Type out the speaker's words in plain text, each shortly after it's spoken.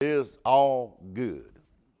is all good.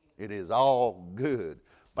 It is all good.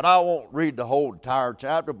 But I won't read the whole entire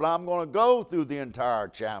chapter, but I'm going to go through the entire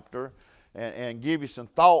chapter and give you some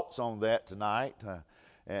thoughts on that tonight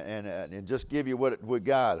and just give you what we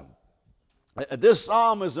got. This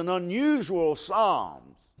psalm is an unusual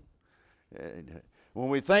psalm. When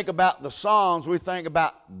we think about the Psalms, we think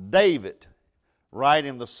about David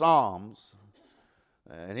writing the Psalms.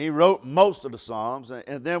 And he wrote most of the Psalms.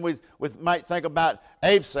 And then we might think about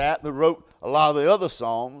Asaph, who wrote a lot of the other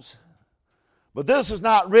Psalms. But this is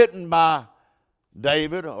not written by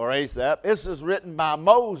David or Asaph. This is written by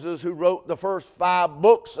Moses, who wrote the first 5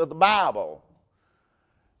 books of the Bible.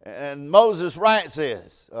 And Moses writes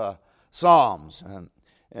this, Psalms. And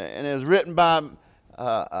it's written by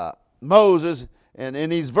Moses. And in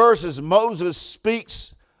these verses, Moses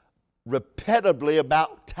speaks repetitively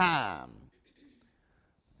about time.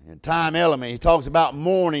 And time element. He talks about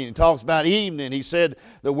morning. He talks about evening. He said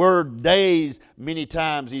the word days many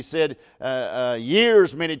times. He said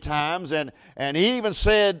years many times. And he even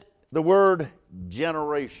said the word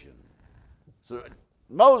generation. So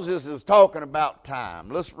Moses is talking about time.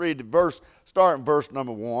 Let's read the verse, start in verse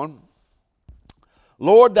number 1.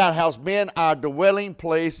 Lord, thou hast been our dwelling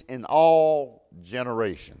place in all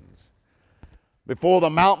generations. Before the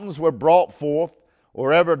mountains were brought forth,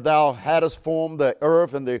 or ever thou hadst formed the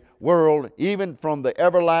earth and the world, even from the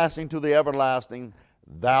everlasting to the everlasting,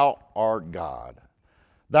 thou art God.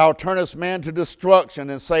 Thou turnest man to destruction,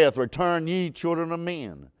 and saith, Return ye, children of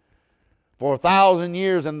men. For 1,000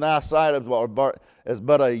 years in thy sight is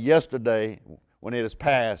but a yesterday when it is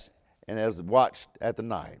past, and as watched at the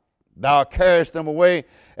night. Thou carriest them away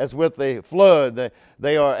as with the flood.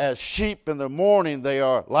 They are as sheep in the morning. They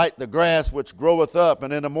are like the grass which groweth up,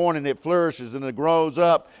 and in the morning it flourishes, and it grows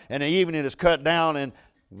up, and in the evening it is cut down and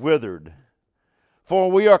withered. For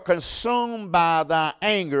we are consumed by thy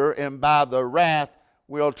anger, and by the wrath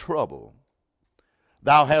we are troubled.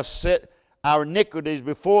 Thou hast set our iniquities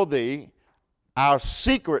before thee, our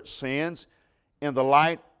secret sins in the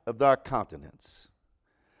light of thy countenance.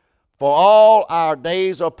 For all our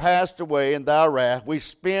days are passed away in thy wrath. We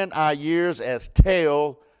spend our years as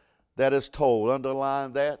tale that is told.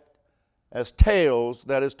 Underline that. As tales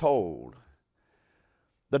that is told.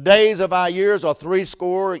 The days of our years are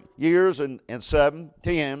 80 years and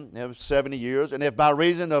 70 years. And if by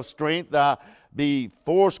reason of strength thou be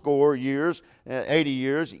 80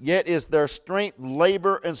 years, yet is their strength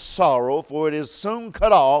labor and sorrow, for it is soon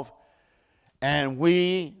cut off, and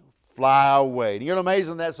we fly away. You know,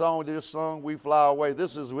 amazing that song we just sung, We Fly Away.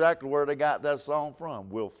 This is exactly where they got that song from.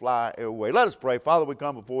 We'll fly away. Let us pray. Father, we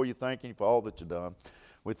come before you thanking you for all that you've done.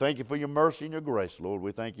 We thank you for your mercy and your grace, Lord.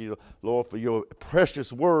 We thank you, Lord, for your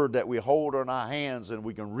precious word that we hold in our hands and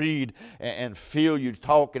we can read and feel you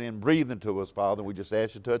talking and breathing to us, Father. We just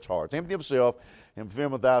ask you to touch hearts. Empty yourself and fill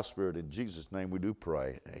them with thy spirit. In Jesus' name we do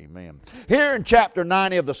pray. Amen. Here in chapter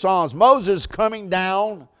 90 of the Psalms, Moses coming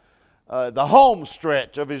down the home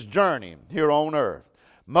stretch of his journey here on earth.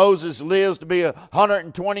 Moses lives to be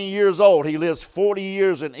 120 years old. He lives 40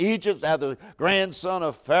 years in Egypt as the grandson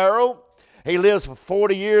of Pharaoh. He lives for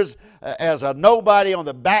 40 years as a nobody on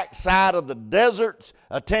the backside of the deserts,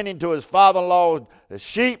 attending to his father-in-law's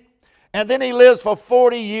sheep. And then he lives for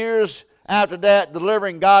 40 years after that,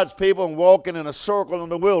 delivering God's people and walking in a circle in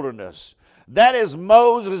the wilderness. That is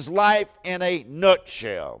Moses' life in a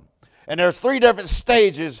nutshell. And there's 3 different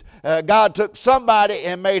stages. God took somebody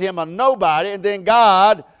and made him a nobody, and then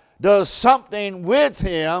God does something with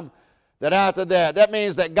him that after that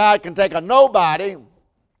means that God can take a nobody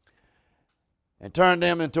and turn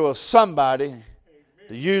them into a somebody. Amen.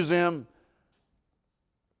 To use them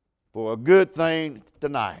for a good thing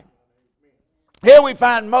tonight. Amen. Here we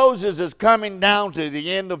find Moses is coming down to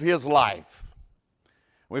the end of his life.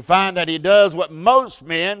 We find that he does what most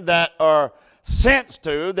men that are sense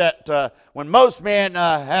to, that when most men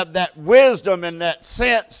have that wisdom and that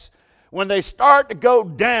sense, when they start to go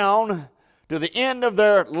down to the end of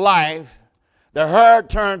their life, their hair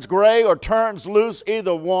turns gray or turns loose,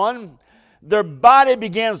 either one. Their body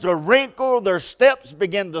begins to wrinkle. Their steps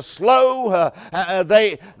begin to slow.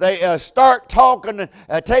 They start talking,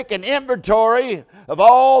 taking inventory of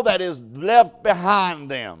all that is left behind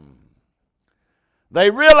them. They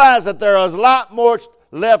realize that there is a lot more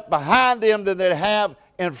left behind them than they have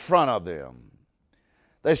in front of them.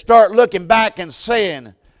 They start looking back and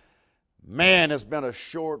saying, man, it's been a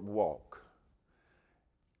short walk.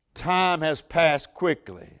 Time has passed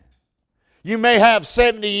quickly. You may have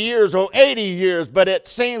 70 years or 80 years, but it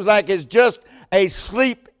seems like it's just a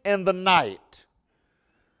sleep in the night.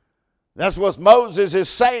 That's what Moses is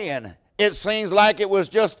saying. It seems like it was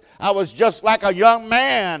just I was just like a young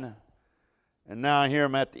man. And now here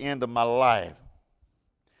I'm at the end of my life.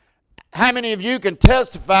 How many of you can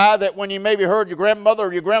testify that when you maybe heard your grandmother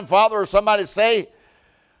or your grandfather or somebody say,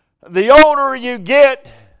 the older you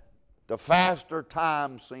get, the faster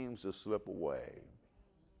time seems to slip away?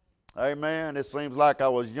 Amen. It seems like I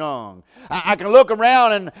was young. I can look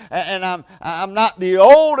around and I'm not the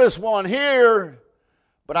oldest one here,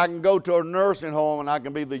 but I can go to a nursing home and I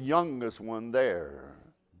can be the youngest one there.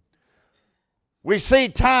 We see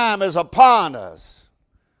time is upon us.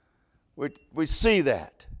 We see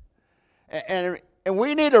that. And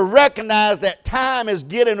we need to recognize that time is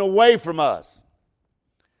getting away from us.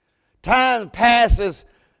 Time passes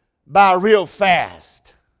by real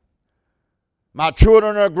fast. My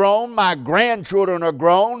children are grown. My grandchildren are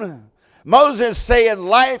grown. Moses saying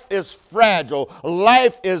life is fragile.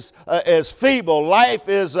 Life is feeble. Life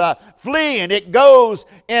is fleeing. It goes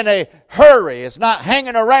in a hurry. It's not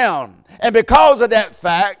hanging around. And because of that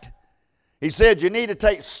fact, he said you need to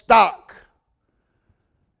take stock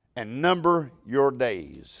and number your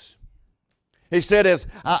days. He said,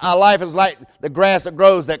 our life is like the grass that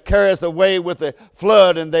grows, that carries away with the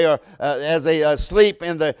flood, and they are, as they sleep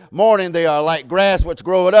in the morning, they are like grass which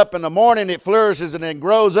groweth up. In the morning it flourishes and then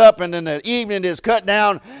grows up, and in the evening it is cut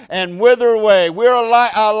down and wither away.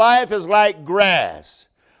 Our life is like grass.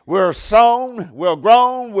 We're sown, we're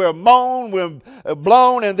grown, we're mown, we're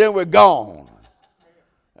blown, and then we're gone.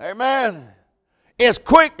 Amen. It's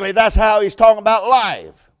quickly, that's how he's talking about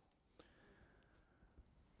life.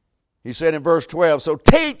 He said in verse 12, so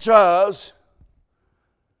teach us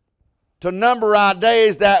to number our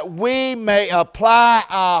days that we may apply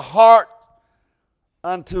our heart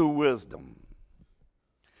unto wisdom.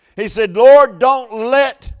 He said, Lord, don't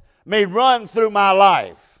let me run through my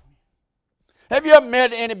life. Have you ever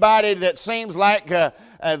met anybody that seems like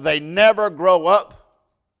they never grow up?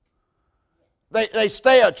 They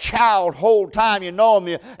stay a child whole time. You know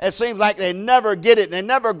them. It seems like they never get it. They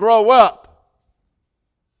never grow up.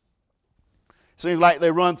 Seems like they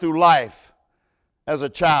run through life as a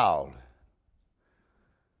child.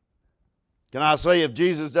 Can I say if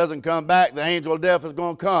Jesus doesn't come back, the angel of death is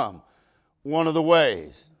going to come one of the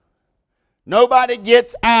ways. Nobody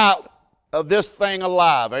gets out of this thing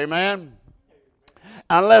alive, amen?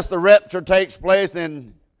 Unless the rapture takes place,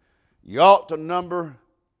 then you ought to number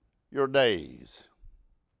your days.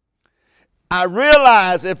 I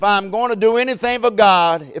realize if I'm going to do anything for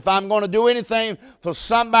God, if I'm going to do anything for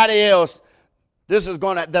somebody else, that's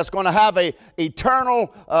going to have a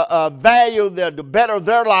eternal value to better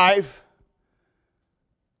their life.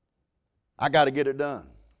 I got to get it done.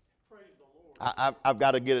 I've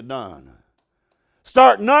got to get it done.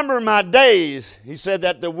 Start numbering my days. He said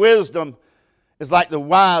that the wisdom is like the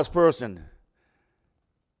wise person.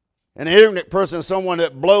 An ignorant person is someone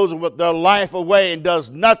that blows with their life away and does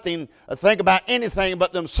nothing, think about anything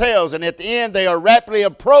but themselves. And at the end, they are rapidly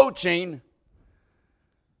approaching.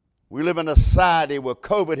 We live in a society where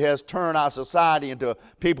COVID has turned our society into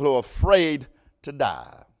people who are afraid to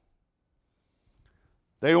die.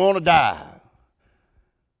 They want to die.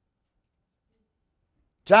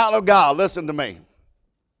 Child of God, listen to me.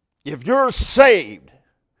 If you're saved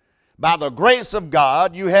by the grace of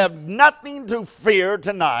God, you have nothing to fear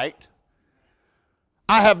tonight.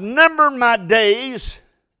 I have numbered my days,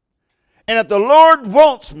 and if the Lord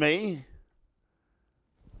wants me,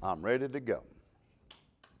 I'm ready to go.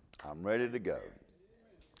 I'm ready to go.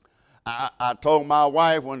 I told my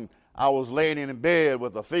wife when I was laying in bed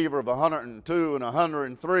with a fever of 102 and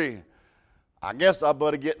 103, I guess I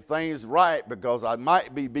better get things right because I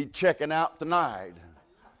might be checking out tonight.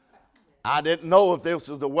 I didn't know if this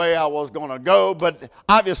was the way I was going to go, but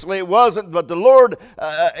obviously it wasn't. But the Lord,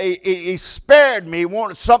 he spared me,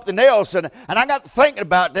 wanted something else. And I got thinking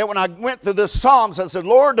about that when I went through this Psalms. I said,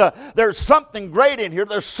 Lord, there's something great in here.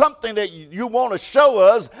 There's something that you want to show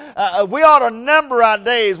us. We ought to number our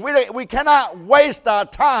days. We cannot waste our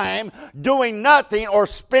time doing nothing or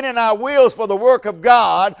spinning our wheels for the work of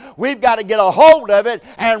God. We've got to get a hold of it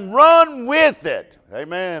and run with it.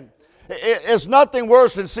 Amen. It's nothing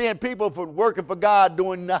worse than seeing people working for God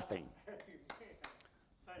doing nothing.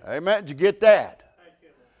 Amen. Did you get that?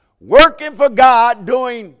 Working for God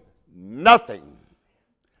doing nothing.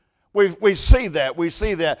 We see that. We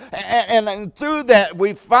see that. And through that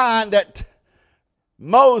we find that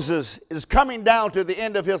Moses is coming down to the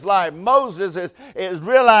end of his life. Moses is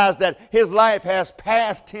realized that his life has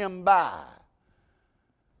passed him by.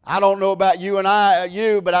 I don't know about you,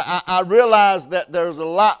 but I realize that there's a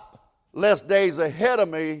lot less days ahead of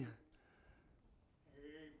me,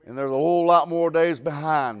 and there's a whole lot more days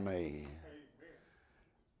behind me.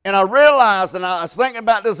 And I realized, and I was thinking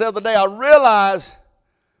about this the other day, I realized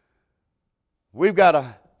we got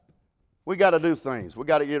to do things. We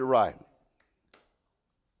got to get it right.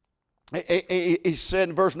 He said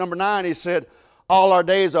in verse number 9, he said, all our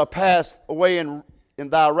days are passed away in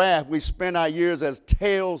thy wrath. We spend our years as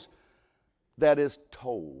tales that is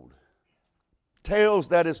told. Tales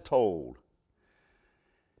that is told.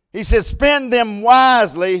 He says, spend them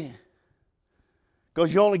wisely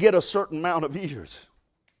because you only get a certain amount of years.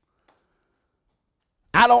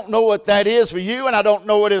 I don't know what that is for you, and I don't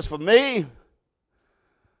know what it is for me.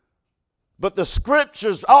 But the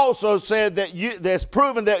scriptures also said that that's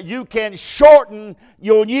proven that you can shorten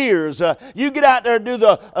your years. You get out there and do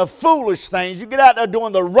the foolish things. You get out there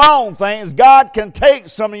doing the wrong things. God can take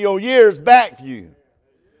some of your years back from you.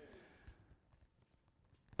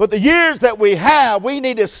 But the years that we have, we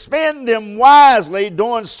need to spend them wisely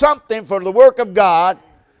doing something for the work of God.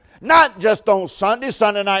 Not just on Sunday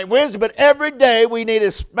night, Wednesday, but every day we need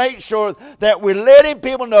to make sure that we're letting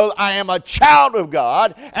people know I am a child of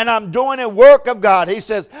God and I'm doing a work of God. He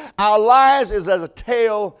says our lives is as a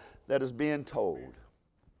tale that is being told.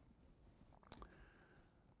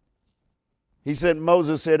 He said,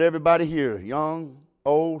 Moses said, everybody here, young,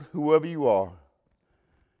 old, whoever you are,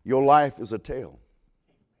 your life is a tale.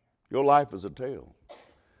 Your life is a tale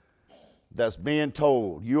that's being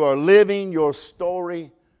told. You are living your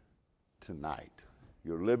story tonight.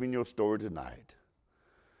 You're living your story tonight.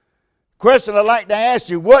 Question I'd like to ask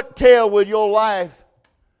you, what tale would your life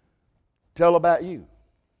tell about you?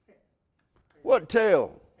 What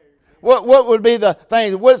tale? What would be the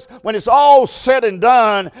thing? When it's all said and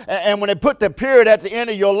done, and when they put the period at the end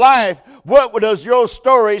of your life, what does your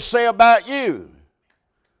story say about you?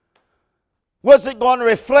 What's it going to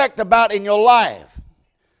reflect about in your life?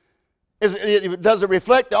 Does it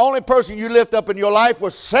reflect the only person you lift up in your life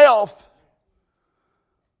was self?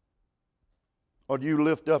 Or do you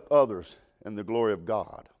lift up others in the glory of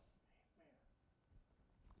God?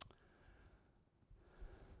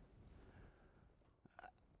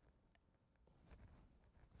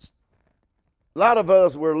 A lot of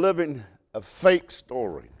us, we're living a fake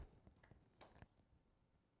story.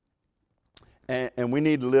 And we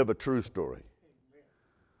need to live a true story.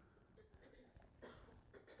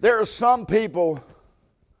 There are some people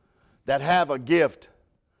that have a gift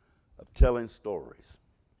of telling stories.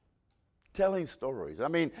 Telling stories. I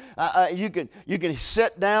mean, you can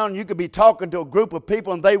sit down, you could be talking to a group of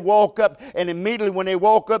people and they walk up, and immediately when they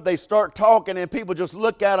walk up, they start talking and people just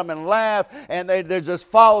look at them and laugh, and they just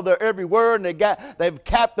follow their every word, and they've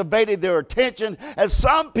captivated their attention. And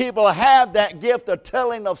some people have that gift of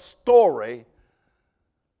telling a story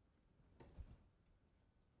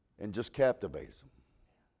and just captivates them.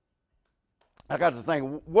 I got to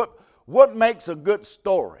think, what makes a good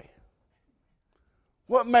story?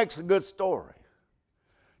 What makes a good story?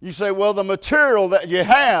 You say, well, the material that you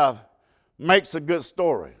have makes a good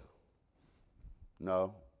story.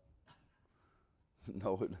 No.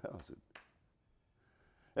 No, it doesn't.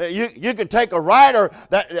 You can take a writer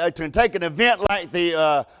that can take an event like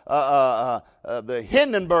the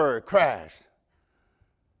Hindenburg crash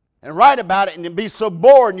and write about it and be so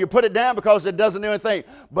bored and you put it down because it doesn't do anything.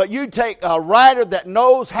 But you take a writer that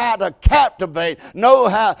knows how to captivate,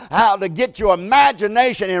 knows how to get your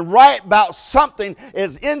imagination and write about something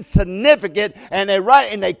is insignificant, and they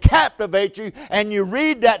write and they captivate you, and you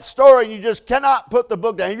read that story and you just cannot put the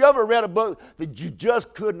book down. Have you ever read a book that you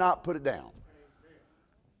just could not put it down?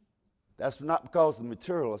 That's not because of the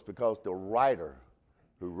material, it's because the writer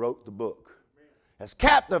who wrote the book has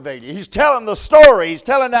captivated you. He's telling the story. He's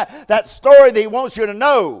telling that story that he wants you to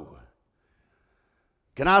know.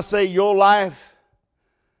 Can I say your life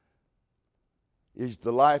is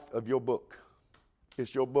the life of your book?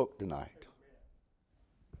 It's your book tonight.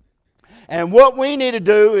 And what we need to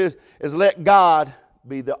do is let God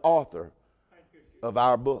be the author of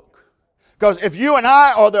our book. Because if you and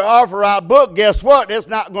I are the author of our book, guess what? It's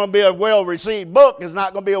not going to be a well-received book. It's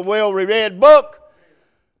not going to be a well-read book.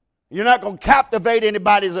 You're not going to captivate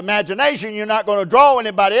anybody's imagination. You're not going to draw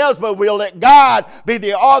anybody else, but we'll let God be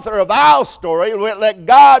the author of our story. We'll let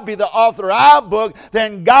God be the author of our book.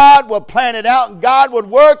 Then God will plan it out, and God would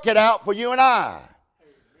work it out for you and I.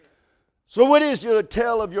 So what is your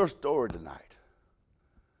tell of your story tonight?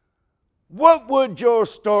 What would your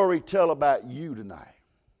story tell about you tonight?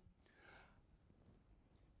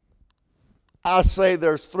 I say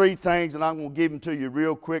there's three things, and I'm going to give them to you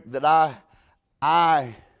real quick, that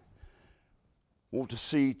I want to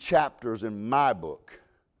see chapters in my book.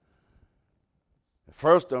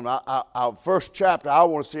 First of them, our first chapter I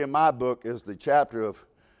want to see in my book is the chapter of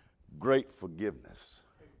great forgiveness.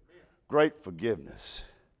 Great forgiveness.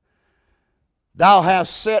 Thou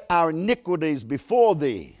hast set our iniquities before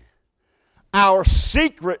thee, our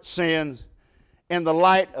secret sins in the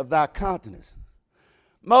light of thy countenance.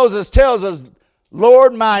 Moses tells us,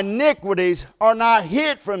 Lord, my iniquities are not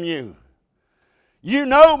hid from you. You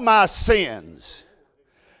know my sins.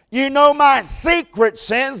 You know my secret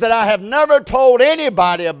sins that I have never told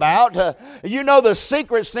anybody about. You know the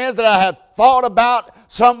secret sins that I have thought about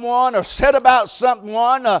someone or said about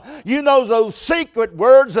someone. You know those secret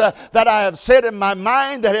words that I have said in my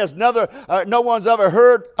mind that has no one's ever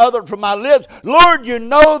heard other from my lips. Lord, you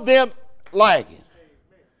know them like it.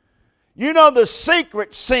 You know the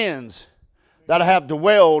secret sins that I have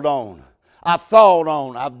dwelled on, I've thought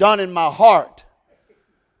on, I've done in my heart,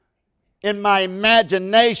 in my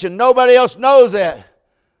imagination. Nobody else knows that.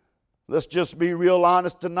 Let's just be real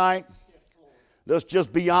honest tonight. Let's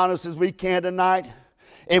just be honest as we can tonight.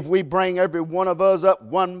 If we bring every one of us up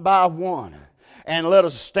one by one and let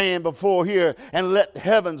us stand before here and let the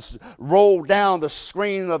heavens roll down the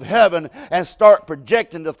screen of heaven and start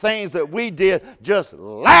projecting the things that we did just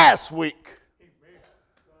last week.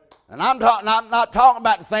 And I'm not talking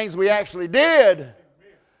about the things we actually did.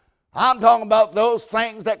 I'm talking about those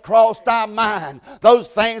things that crossed our mind, those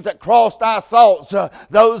things that crossed our thoughts,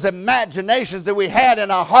 those imaginations that we had in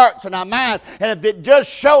our hearts and our minds. And if it just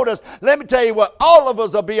showed us, let me tell you what, all of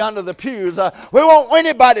us will be under the pews. We won't want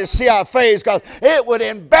anybody to see our face because it would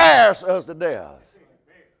embarrass us to death.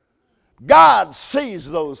 God sees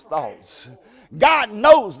those thoughts. God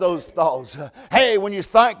knows those thoughts. Hey, when you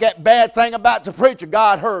think that bad thing about the preacher,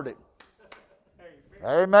 God heard it.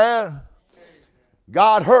 Amen.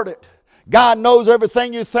 God heard it. God knows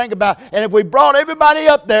everything you think about. And if we brought everybody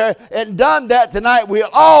up there and done that tonight, we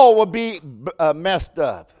all would be messed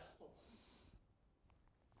up.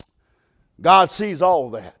 God sees all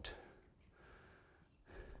that.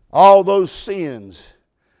 All those sins,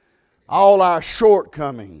 all our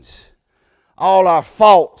shortcomings, all our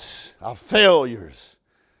faults, our failures.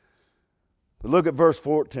 But look at verse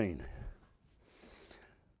 14.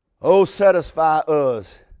 Oh, satisfy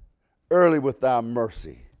us early with thy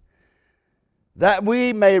mercy, that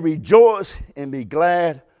we may rejoice and be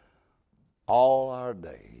glad all our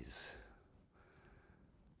days.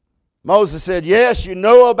 Moses said, yes, you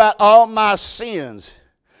know about all my sins.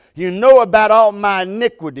 You know about all my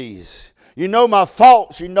iniquities. You know my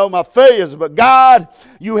faults. You know my failures. But God,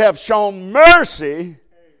 you have shown mercy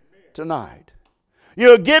tonight.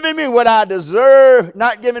 You're giving me what I deserve,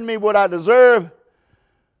 not giving me what I deserve,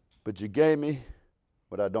 but you gave me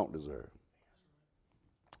what I don't deserve.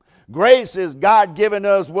 Grace is God giving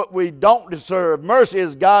us what we don't deserve. Mercy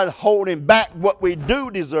is God holding back what we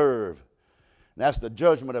do deserve. And that's the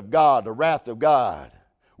judgment of God, the wrath of God.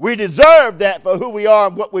 We deserve that for who we are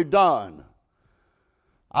and what we've done.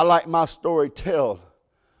 I like my story tell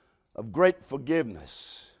of great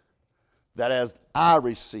forgiveness that I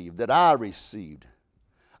received.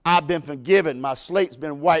 I've been forgiven. My slate's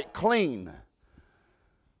been wiped clean.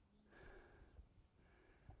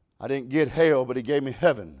 I didn't get hell, but he gave me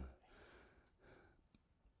heaven.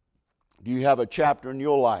 Do you have a chapter in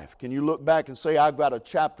your life? Can you look back and say, I've got a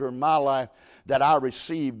chapter in my life that I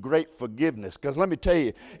received great forgiveness? Because let me tell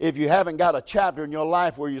you, if you haven't got a chapter in your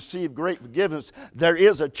life where you receive great forgiveness, there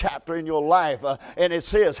is a chapter in your life, and it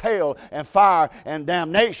says hell and fire and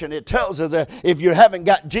damnation. It tells us that if you haven't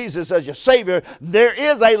got Jesus as your Savior, there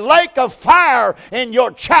is a lake of fire in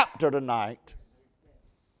your chapter tonight.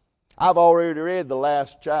 I've already read the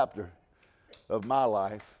last chapter of my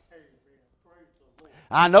life.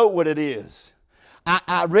 I know what it is.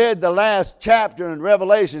 I read the last chapter in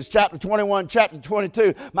Revelations, chapter 21, chapter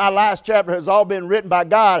 22. My last chapter has all been written by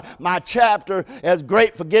God. My chapter, as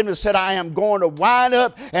great forgiveness, said I am going to wind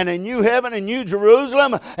up in a new heaven, a new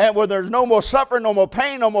Jerusalem, and where there's no more suffering, no more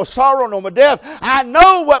pain, no more sorrow, no more death. I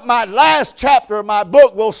know what my last chapter of my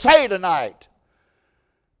book will say tonight.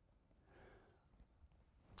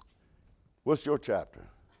 What's your chapter?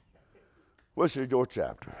 What's your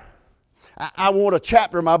chapter? I want a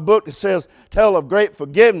chapter in my book that says, tell of great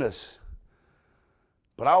forgiveness.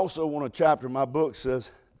 But I also want a chapter in my book that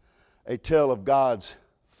says, a tale of God's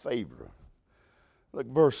favor. Look,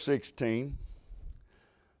 verse 16.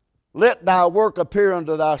 Let thy work appear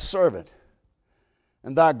unto thy servant,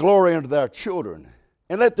 and thy glory unto thy children.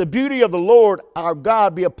 And let the beauty of the Lord our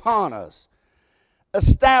God be upon us.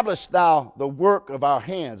 Establish thou the work of our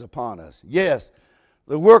hands upon us. Yes,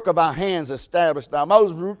 the work of our hands established thou.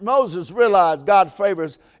 Moses realized God's favor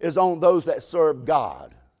is on those that serve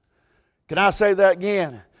God. Can I say that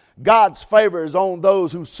again? God's favor is on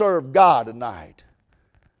those who serve God tonight.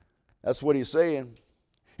 That's what he's saying.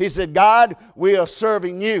 He said, God, we are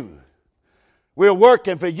serving you. We're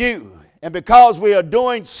working for you. And because we are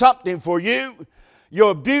doing something for you,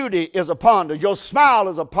 your beauty is upon us. Your smile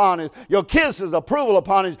is upon us. Your kiss is approval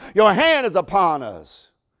upon us. Your hand is upon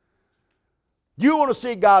us. You want to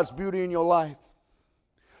see God's beauty in your life?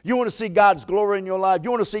 You want to see God's glory in your life? You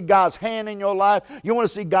want to see God's hand in your life? You want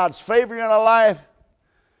to see God's favor in your life?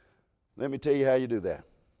 Let me tell you how you do that.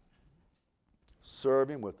 Serve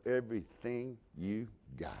Him with everything you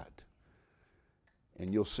got.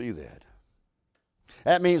 And you'll see that.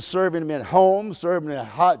 That means serving Him at home, serving Him at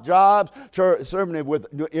hot jobs, serving Him with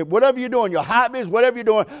whatever you're doing, your hobbies, whatever you're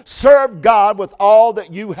doing, serve God with all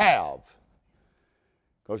that you have.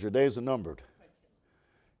 Because your days are numbered.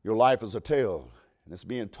 Your life is a tale, and it's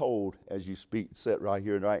being told as you speak, sit right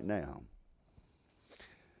here and right now.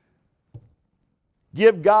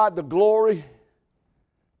 Give God the glory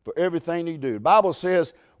for everything you do. The Bible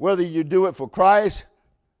says whether you do it for Christ,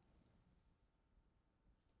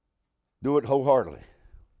 do it wholeheartedly.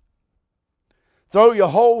 Throw your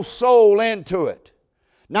whole soul into it.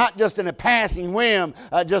 Not just in a passing whim,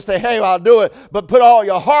 just say, hey, I'll do it, but put all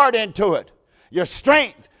your heart into it. Your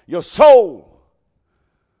strength, your soul.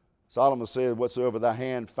 Solomon said, whatsoever thy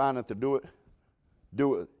hand findeth to do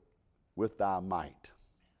it with thy might.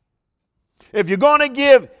 If you're going to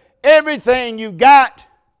give everything you got,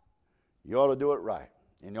 you ought to do it right.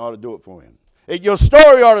 And you ought to do it for Him. Your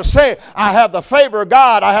story ought to say, I have the favor of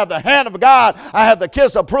God, I have the hand of God, I have the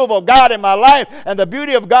kiss approval of God in my life, and the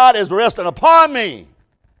beauty of God is resting upon me.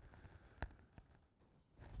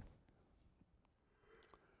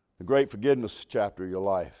 The great forgiveness chapter of your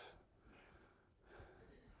life.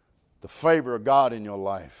 The favor of God in your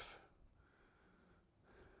life.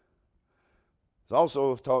 It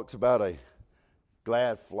also talks about a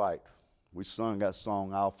glad flight. We sung that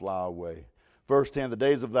song, I'll Fly Away. Verse 10, the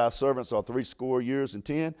days of thy servants are 60 years and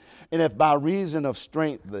 10. And if by reason of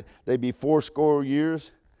strength they be 80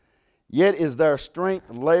 years, yet is their strength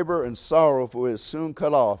labor and sorrow, for it is soon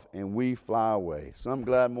cut off, and we fly away. Some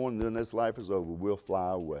glad morning, then this life is over, we'll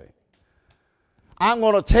fly away. I'm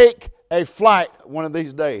going to take a flight one of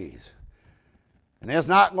these days. And it's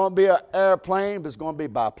not going to be an airplane, but it's going to be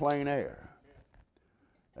by plain air.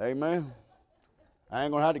 Amen. I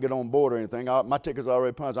ain't going to have to get on board or anything. My ticket's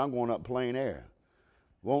already punched. I'm going up plain air.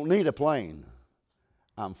 Won't need a plane.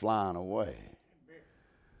 I'm flying away.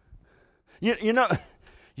 You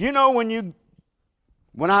know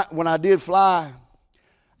when I did fly,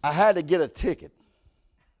 I had to get a ticket.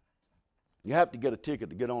 You have to get a ticket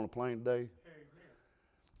to get on a plane today.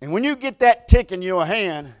 And when you get that ticket in your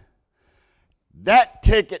hand, that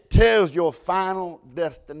ticket tells your final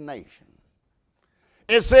destination.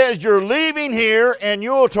 It says you're leaving here and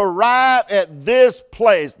you're to arrive at this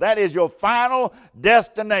place. That is your final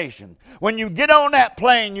destination. When you get on that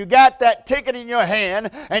plane, you got that ticket in your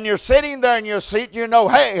hand and you're sitting there in your seat. You know,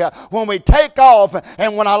 hey, when we take off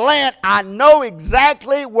and when I land, I know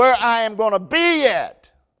exactly where I am going to be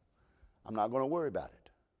at. I'm not going to worry about it.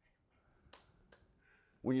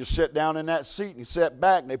 When you sit down in that seat and you sit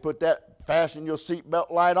back and they fasten your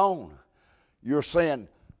seatbelt light on, you're saying,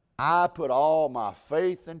 I put all my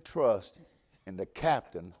faith and trust in the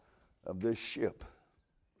captain of this ship.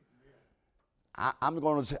 I'm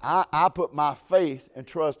going to say, I put my faith and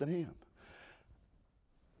trust in him.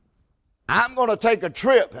 I'm going to take a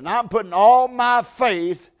trip, and I'm putting all my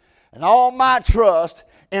faith and all my trust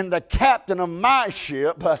in the captain of my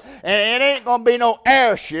ship, and it ain't going to be no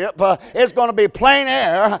airship. It's going to be plain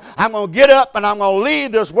air. I'm going to get up and I'm going to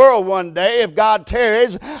leave this world one day. If God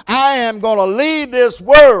tarries, I am going to leave this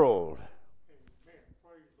world.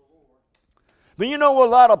 But you know what? A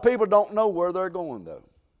lot of people don't know where they're going, though.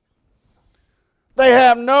 They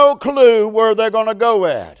have no clue where they're going to go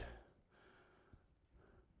at.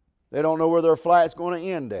 They don't know where their flight's going to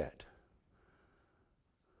end at.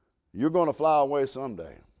 You're going to fly away someday.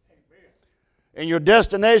 Amen. And your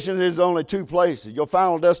destination is only two places. Your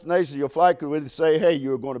final destination, your flight could either say, hey,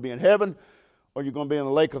 you're going to be in heaven or you're going to be in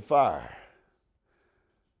the lake of fire.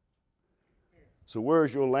 So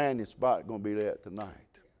where's your landing spot going to be at tonight?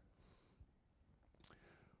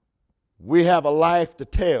 We have a life to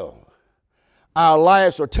tell. Our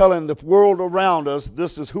lives are telling the world around us,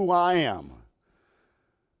 this is who I am.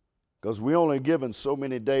 Because we're only given so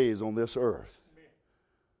many days on this earth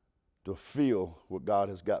to feel what God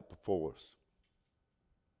has got before us.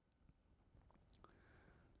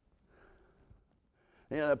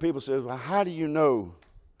 You know, people say, well, how do you know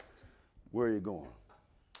where you're going?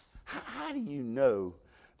 How do you know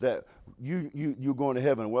that you're going to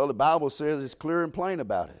heaven? Well, the Bible says it's clear and plain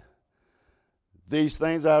about it. These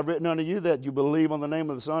things I have written unto you, that you believe on the name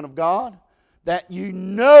of the Son of God, that you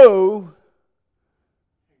know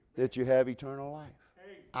that you have eternal life.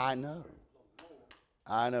 I know.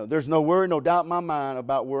 I know. There's no worry, no doubt in my mind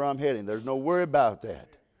about where I'm heading. There's no worry about that.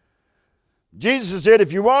 Jesus said,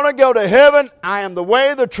 if you want to go to heaven, I am the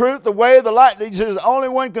way, the truth, the way, the light. He says, the only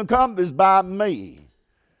one can come is by me.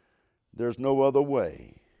 There's no other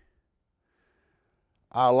way.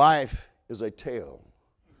 Our life is a tale.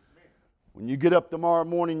 When you get up tomorrow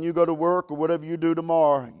morning, you go to work or whatever you do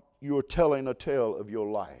tomorrow, you are telling a tale of your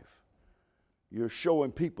life. You're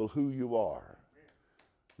showing people who you are,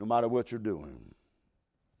 no matter what you're doing.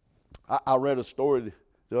 I read a story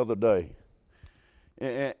the other day,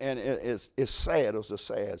 and it's sad. It was a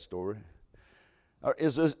sad story.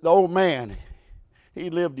 The old man, he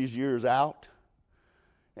lived his years out,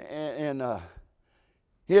 and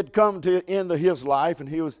he had come to the end of his life,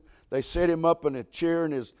 and they set him up in a chair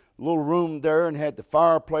in his little room there and had the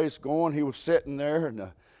fireplace going. He was sitting there,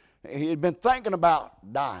 and he had been thinking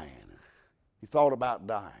about dying. He thought about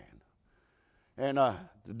dying. And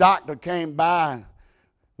the doctor came by and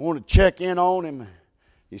wanted to check in on him.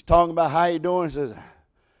 He's talking about how you doing. He says,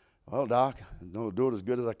 well, Doc, I'm do it as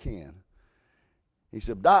good as I can. He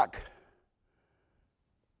said, Doc,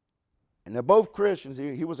 and they're both Christians.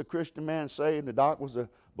 He was a Christian man saved, and the doc was a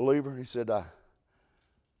believer. He said,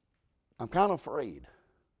 I'm kind of afraid.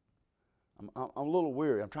 I'm a little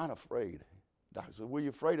weary. I'm kind of afraid. Doc said, what are you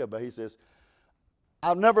afraid of? He says,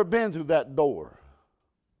 I've never been through that door.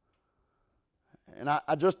 And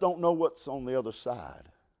I just don't know what's on the other side.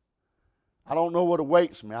 I don't know what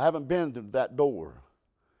awaits me. I haven't been through that door.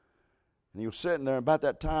 And he was sitting there, and about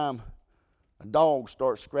that time, a dog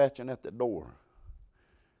starts scratching at the door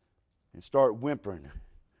and start whimpering.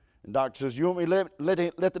 And the doctor says, you want me to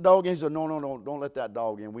let the dog in? He said, no, don't let that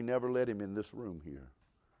dog in. We never let him in this room here.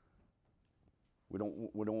 We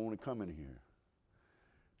don't want to come in here.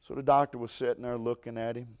 So the doctor was sitting there looking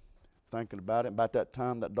at him, thinking about it. About that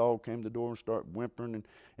time, that dog came to the door and started whimpering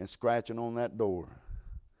and scratching on that door.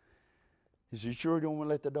 He said, you sure you don't want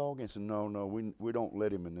to let the dog in? He said, no, we don't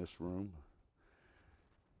let him in this room.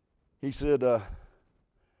 He said,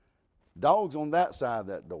 dog's on that side of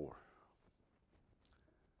that door.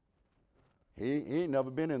 He ain't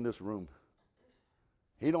never been in this room.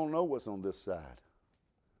 He don't know what's on this side.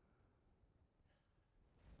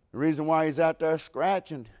 The reason why he's out there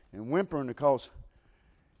scratching and whimpering is because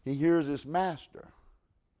he hears his master.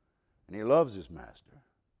 And he loves his master.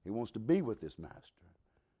 He wants to be with his master.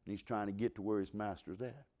 And he's trying to get to where his master's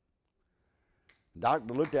at. The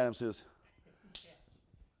doctor looked at him and says,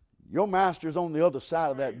 your master's on the other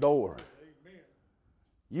side of that door.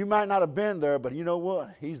 You might not have been there, but you know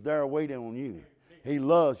what? He's there waiting on you. He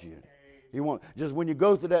loves you. Just when you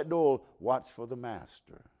go through that door, watch for the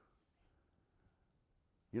master.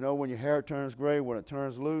 You know when your hair turns gray, when it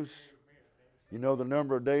turns loose, you know the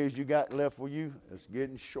number of days you got left for you? It's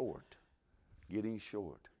getting short. Getting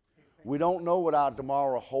short. We don't know what our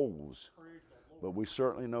tomorrow holds, but we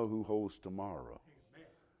certainly know who holds tomorrow.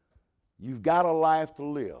 You've got a life to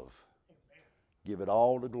live. Give it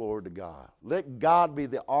all the glory to God. Let God be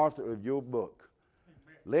the author of your book.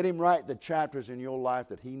 Let him write the chapters in your life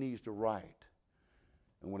that he needs to write.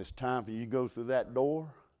 And when it's time for you to go through that door,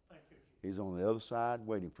 he's on the other side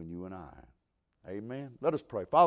waiting for you and I. Amen. Let us pray. Father,